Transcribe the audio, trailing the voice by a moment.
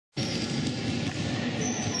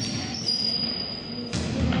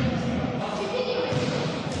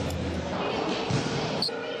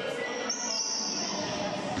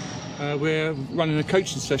We're running a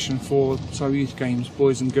coaching session for Surrey Youth Games,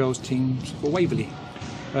 boys and girls teams for Waverley.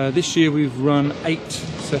 This year we've run 8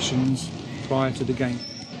 sessions prior to the game.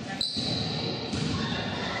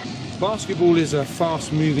 Basketball is a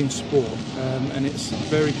fast-moving sport and it's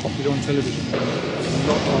very popular on television. There's a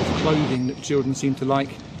lot of clothing that children seem to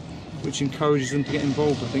like, which encourages them to get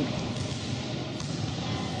involved, I think.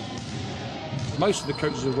 Most of the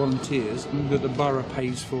coaches are volunteers, and the borough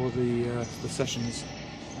pays for the sessions,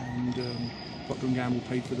 and Procter & Gamble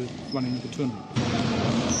paid for the running of the tournament.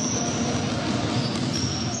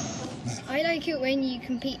 I like it when you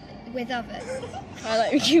compete with others. I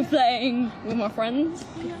like you playing with my friends.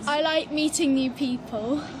 I like meeting new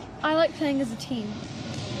people. I like playing as a team.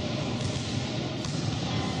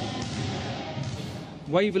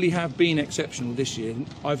 Waverley have been exceptional this year.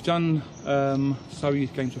 I've done Surrey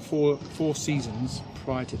Youth Games for four seasons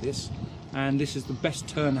prior to this, and this is the best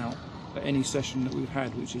turnout at any session that we've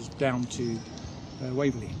had, which is down to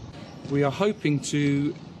Waverley. We are hoping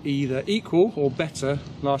to either equal or better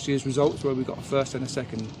last year's results, where we got a first and a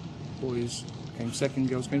second. Boys came second,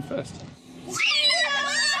 girls came first.